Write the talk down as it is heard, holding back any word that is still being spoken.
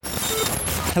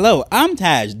Hello, I'm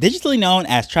Taj, digitally known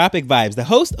as Tropic Vibes, the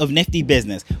host of Nifty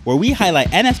Business, where we highlight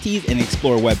NFTs and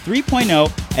explore Web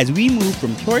 3.0 as we move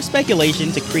from pure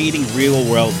speculation to creating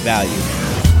real-world value.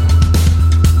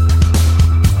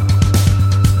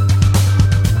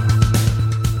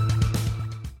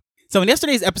 So in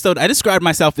yesterday's episode, I described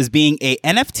myself as being a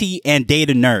NFT and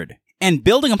data nerd. And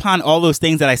building upon all those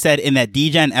things that I said in that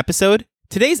DGen episode,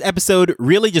 today's episode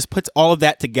really just puts all of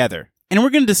that together. And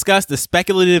we're going to discuss the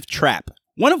speculative trap.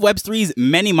 One of Web3's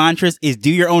many mantras is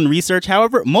do your own research.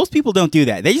 However, most people don't do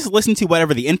that. They just listen to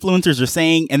whatever the influencers are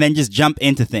saying and then just jump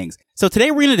into things. So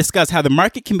today we're going to discuss how the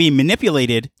market can be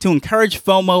manipulated to encourage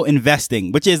FOMO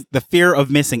investing, which is the fear of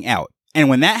missing out. And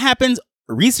when that happens,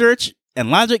 research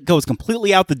and logic goes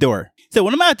completely out the door. So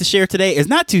what I'm about to share today is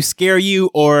not to scare you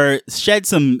or shed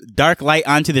some dark light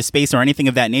onto the space or anything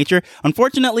of that nature.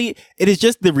 Unfortunately, it is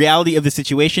just the reality of the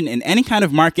situation in any kind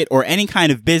of market or any kind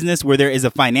of business where there is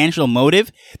a financial motive.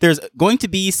 There's going to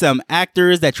be some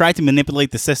actors that try to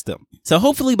manipulate the system. So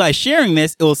hopefully by sharing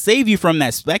this, it will save you from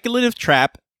that speculative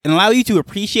trap and allow you to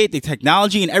appreciate the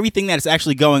technology and everything that is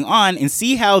actually going on and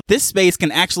see how this space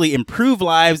can actually improve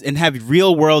lives and have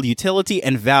real world utility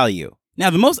and value. Now,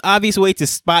 the most obvious way to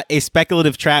spot a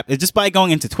speculative trap is just by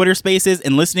going into Twitter Spaces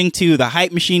and listening to the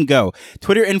hype machine go.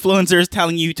 Twitter influencers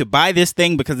telling you to buy this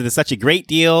thing because it is such a great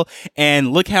deal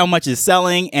and look how much it's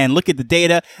selling and look at the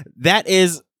data. That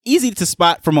is easy to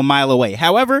spot from a mile away.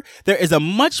 However, there is a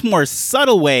much more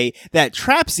subtle way that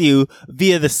traps you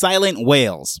via the silent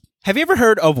whales. Have you ever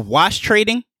heard of wash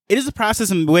trading? It is a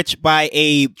process in which by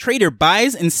a trader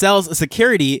buys and sells a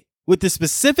security with the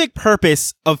specific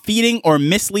purpose of feeding or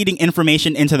misleading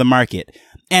information into the market.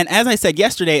 And as I said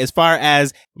yesterday, as far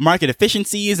as market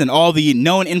efficiencies and all the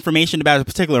known information about a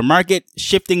particular market,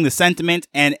 shifting the sentiment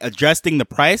and adjusting the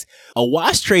price, a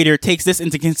wash trader takes this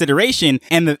into consideration,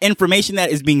 and the information that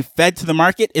is being fed to the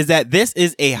market is that this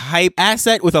is a hype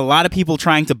asset with a lot of people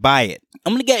trying to buy it.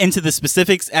 I'm going to get into the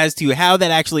specifics as to how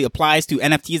that actually applies to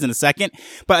NFTs in a second,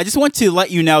 but I just want to let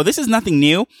you know this is nothing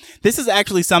new. This is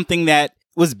actually something that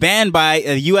was banned by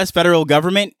the U.S. federal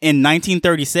government in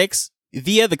 1936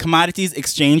 via the Commodities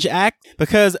Exchange Act,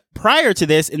 because prior to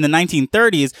this in the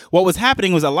 1930s, what was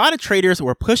happening was a lot of traders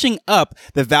were pushing up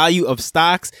the value of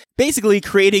stocks, basically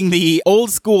creating the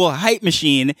old school hype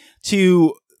machine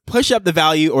to push up the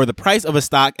value or the price of a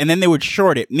stock, and then they would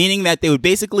short it, meaning that they would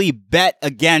basically bet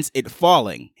against it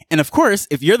falling. And of course,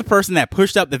 if you're the person that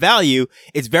pushed up the value,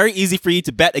 it's very easy for you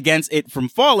to bet against it from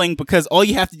falling because all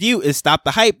you have to do is stop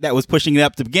the hype that was pushing it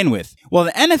up to begin with. Well,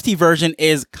 the NFT version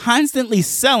is constantly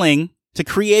selling to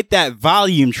create that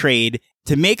volume trade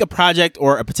to make a project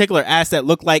or a particular asset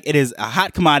look like it is a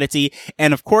hot commodity.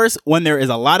 And of course, when there is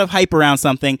a lot of hype around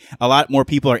something, a lot more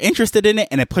people are interested in it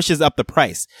and it pushes up the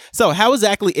price. So how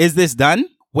exactly is this done?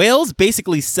 Whales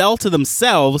basically sell to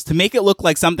themselves to make it look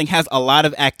like something has a lot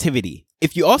of activity.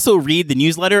 If you also read the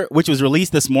newsletter, which was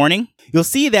released this morning, you'll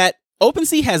see that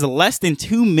OpenSea has less than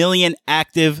 2 million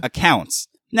active accounts.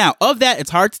 Now, of that, it's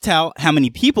hard to tell how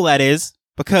many people that is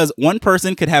because one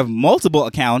person could have multiple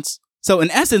accounts. So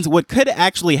in essence, what could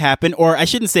actually happen, or I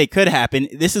shouldn't say could happen,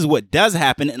 this is what does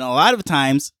happen, and a lot of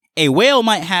times, a whale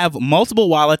might have multiple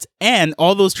wallets and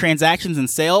all those transactions and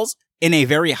sales in a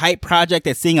very hype project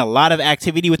that's seeing a lot of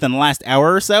activity within the last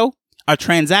hour or so are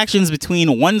transactions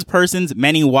between one person's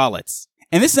many wallets.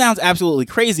 And this sounds absolutely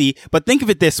crazy, but think of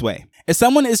it this way. If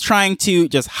someone is trying to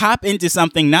just hop into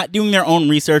something, not doing their own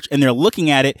research, and they're looking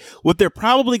at it, what they're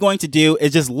probably going to do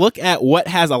is just look at what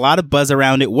has a lot of buzz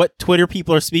around it, what Twitter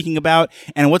people are speaking about,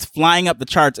 and what's flying up the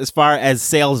charts as far as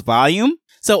sales volume.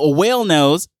 So a whale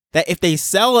knows that if they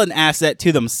sell an asset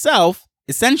to themselves,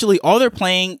 essentially all they're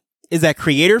paying is that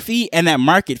creator fee and that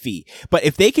market fee. But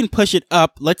if they can push it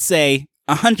up, let's say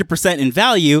 100% in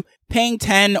value, paying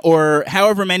 10 or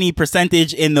however many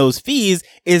percentage in those fees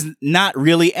is not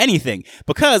really anything,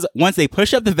 because once they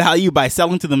push up the value by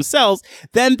selling to themselves,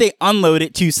 then they unload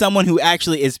it to someone who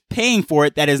actually is paying for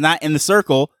it that is not in the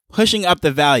circle, pushing up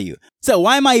the value. So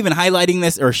why am I even highlighting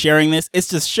this or sharing this? It's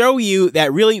to show you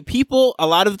that really people a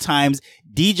lot of the times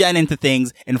degen into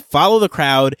things and follow the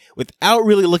crowd without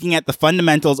really looking at the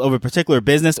fundamentals of a particular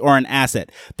business or an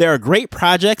asset. There are great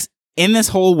projects in this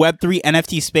whole Web3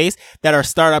 NFT space that are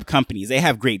startup companies. They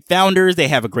have great founders. They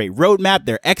have a great roadmap.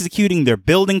 They're executing. They're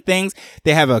building things.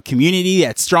 They have a community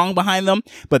that's strong behind them.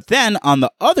 But then on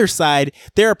the other side,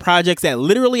 there are projects that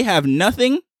literally have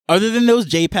nothing other than those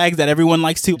JPEGs that everyone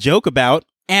likes to joke about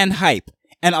and hype.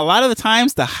 And a lot of the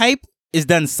times the hype is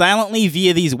done silently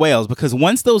via these whales, because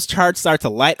once those charts start to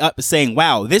light up saying,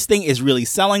 wow, this thing is really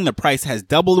selling, the price has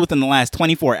doubled within the last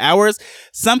 24 hours,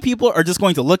 some people are just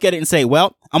going to look at it and say,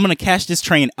 well, I'm going to cash this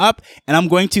train up and I'm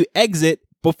going to exit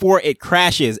before it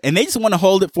crashes. And they just want to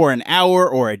hold it for an hour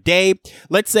or a day.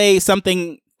 Let's say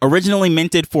something originally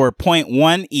minted for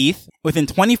 0.1 ETH. Within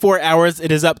 24 hours,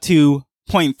 it is up to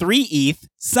 0.3 ETH.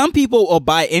 Some people will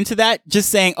buy into that, just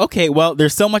saying, okay, well,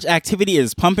 there's so much activity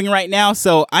is pumping right now,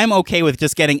 so I'm okay with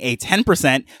just getting a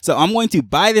 10%. So I'm going to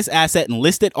buy this asset and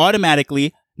list it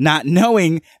automatically, not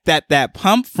knowing that that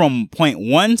pump from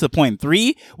 0.1 to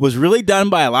 0.3 was really done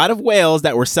by a lot of whales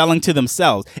that were selling to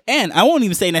themselves. And I won't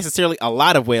even say necessarily a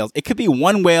lot of whales. It could be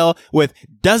one whale with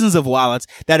dozens of wallets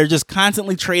that are just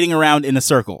constantly trading around in a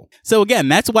circle. So again,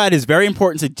 that's why it is very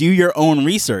important to do your own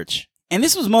research. And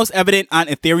this was most evident on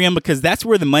Ethereum because that's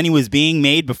where the money was being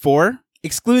made before,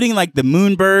 excluding like the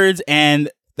Moonbirds and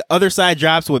the other side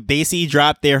drops with Basie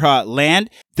dropped their land.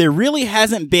 There really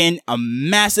hasn't been a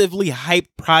massively hyped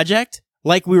project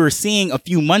like we were seeing a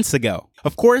few months ago.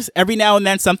 Of course, every now and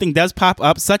then something does pop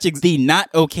up, such as the Not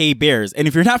Okay Bears. And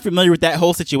if you're not familiar with that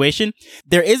whole situation,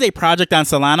 there is a project on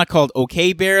Solana called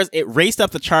Okay Bears. It raced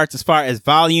up the charts as far as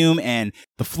volume and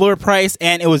the floor price,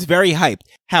 and it was very hyped.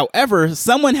 However,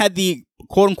 someone had the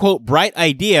quote-unquote bright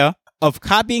idea of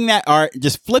copying that art,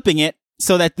 just flipping it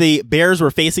so that the bears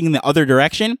were facing in the other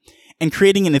direction, and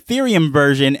creating an Ethereum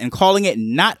version and calling it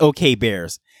Not Okay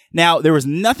Bears. Now, there was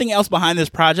nothing else behind this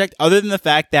project other than the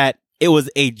fact that it was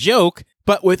a joke,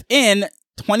 but within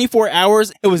 24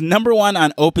 hours, it was number one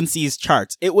on OpenSea's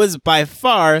charts. It was by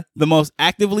far the most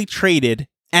actively traded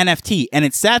NFT, and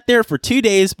it sat there for 2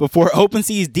 days before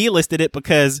OpenSea delisted it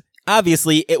because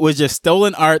obviously it was just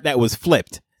stolen art that was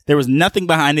flipped. There was nothing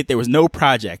behind it. There was no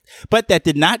project. But that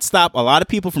did not stop a lot of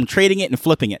people from trading it and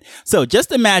flipping it. So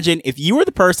just imagine if you were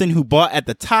the person who bought at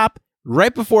the top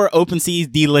right before OpenSea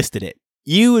delisted it.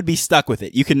 You would be stuck with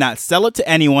it. You could not sell it to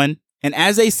anyone. And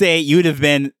as they say, you would have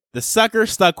been the sucker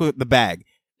stuck with the bag.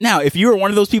 Now, if you were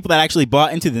one of those people that actually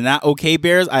bought into the Not Okay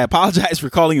Bears, I apologize for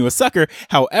calling you a sucker.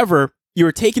 However, you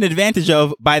were taken advantage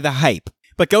of by the hype.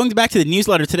 But going back to the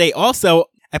newsletter today, also,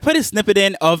 I put a snippet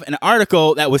in of an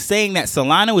article that was saying that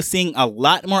Solana was seeing a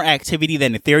lot more activity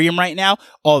than Ethereum right now,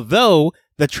 although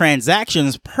the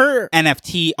transactions per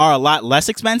NFT are a lot less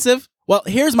expensive. Well,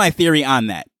 here's my theory on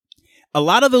that. A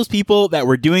lot of those people that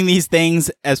were doing these things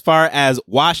as far as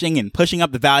washing and pushing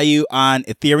up the value on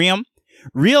Ethereum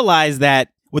realized that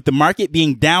with the market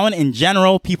being down in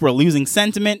general, people are losing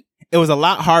sentiment. It was a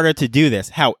lot harder to do this.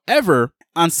 However,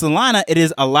 on Solana, it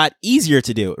is a lot easier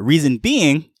to do. Reason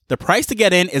being, the price to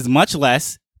get in is much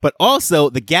less, but also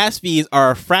the gas fees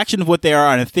are a fraction of what they are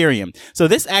on Ethereum. So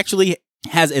this actually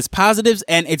has its positives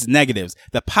and its negatives.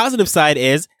 The positive side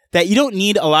is that you don't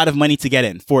need a lot of money to get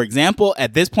in. For example,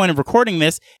 at this point of recording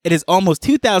this, it is almost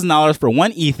 $2,000 for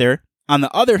one Ether. On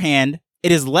the other hand,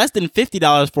 it is less than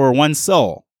 $50 for one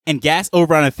Sol. And gas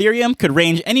over on Ethereum could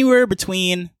range anywhere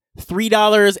between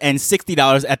 $3 and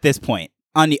 $60 at this point.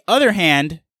 On the other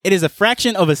hand, it is a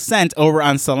fraction of a cent over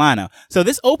on Solana. So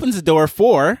this opens the door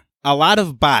for a lot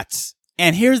of bots.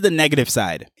 And here's the negative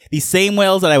side. These same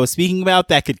whales that I was speaking about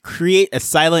that could create a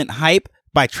silent hype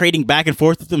by trading back and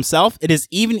forth with themselves, it is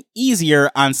even easier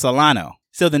on Solana.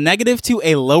 So the negative to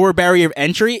a lower barrier of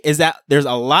entry is that there's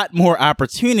a lot more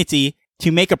opportunity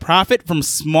to make a profit from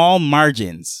small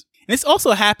margins. And this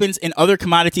also happens in other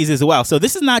commodities as well. So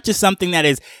this is not just something that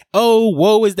is, oh,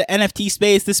 woe is the NFT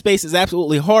space. This space is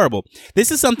absolutely horrible.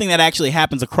 This is something that actually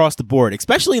happens across the board,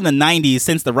 especially in the 90s,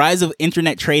 since the rise of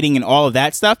internet trading and all of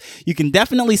that stuff. You can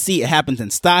definitely see it happens in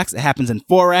stocks. It happens in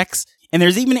Forex. And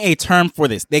there's even a term for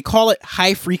this. They call it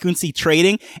high frequency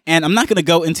trading. And I'm not going to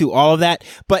go into all of that,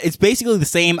 but it's basically the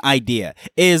same idea,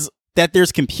 is that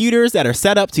there's computers that are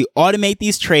set up to automate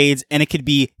these trades, and it could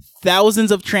be thousands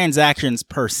of transactions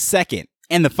per second.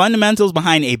 And the fundamentals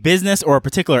behind a business or a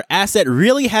particular asset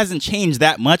really hasn't changed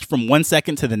that much from 1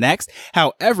 second to the next.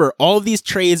 However, all of these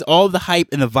trades, all of the hype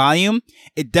and the volume,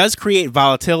 it does create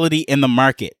volatility in the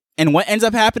market. And what ends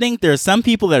up happening, there are some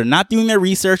people that are not doing their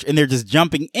research and they're just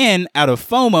jumping in out of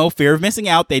FOMO, fear of missing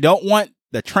out. They don't want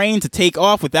the train to take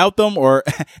off without them, or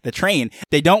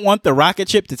they don't want the rocket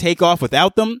ship to take off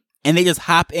without them. And they just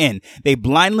hop in. They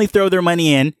blindly throw their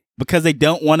money in because they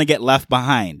don't want to get left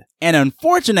behind. And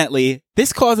unfortunately,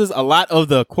 this causes a lot of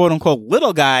the quote-unquote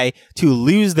little guy to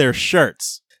lose their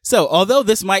shirts. So although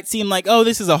this might seem like, oh,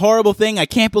 this is a horrible thing, I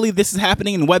can't believe this is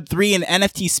happening in Web3 and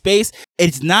NFT space,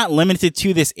 it's not limited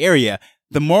to this area.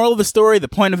 The moral of the story, the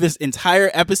point of this entire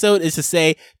episode is to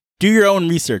say, Do your own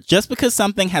research. Just because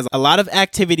something has a lot of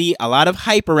activity, a lot of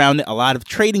hype around it, a lot of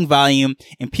trading volume,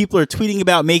 and people are tweeting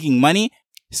about making money,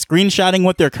 screenshotting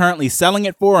what they're currently selling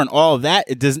it for and all of that,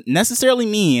 it doesn't necessarily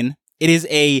mean it is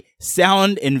a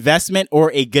sound investment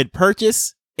or a good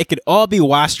purchase. It could all be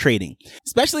wash trading,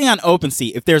 especially on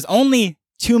OpenSea. If there's only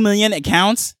 2 million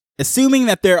accounts, assuming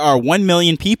that there are 1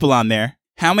 million people on there,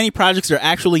 how many projects are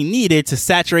actually needed to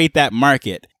saturate that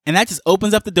market? And that just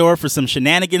opens up the door for some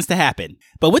shenanigans to happen.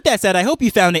 But with that said, I hope you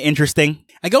found it interesting.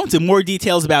 I go into more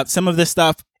details about some of this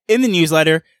stuff in the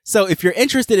newsletter. So if you're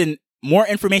interested in more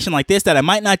information like this that I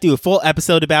might not do a full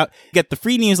episode about, get the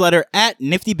free newsletter at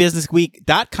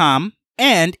niftybusinessweek.com.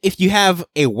 And if you have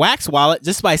a Wax wallet,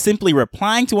 just by simply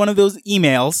replying to one of those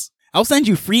emails, I'll send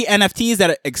you free NFTs that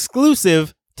are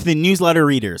exclusive to the newsletter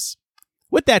readers.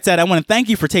 With that said, I want to thank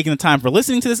you for taking the time for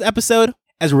listening to this episode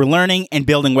as we're learning and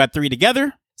building Web3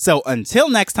 together. So until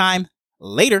next time,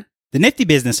 later. The Nifty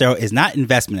Business Show is not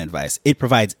investment advice. It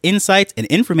provides insights and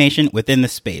information within the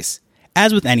space.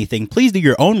 As with anything, please do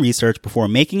your own research before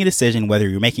making a decision whether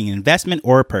you're making an investment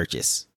or a purchase.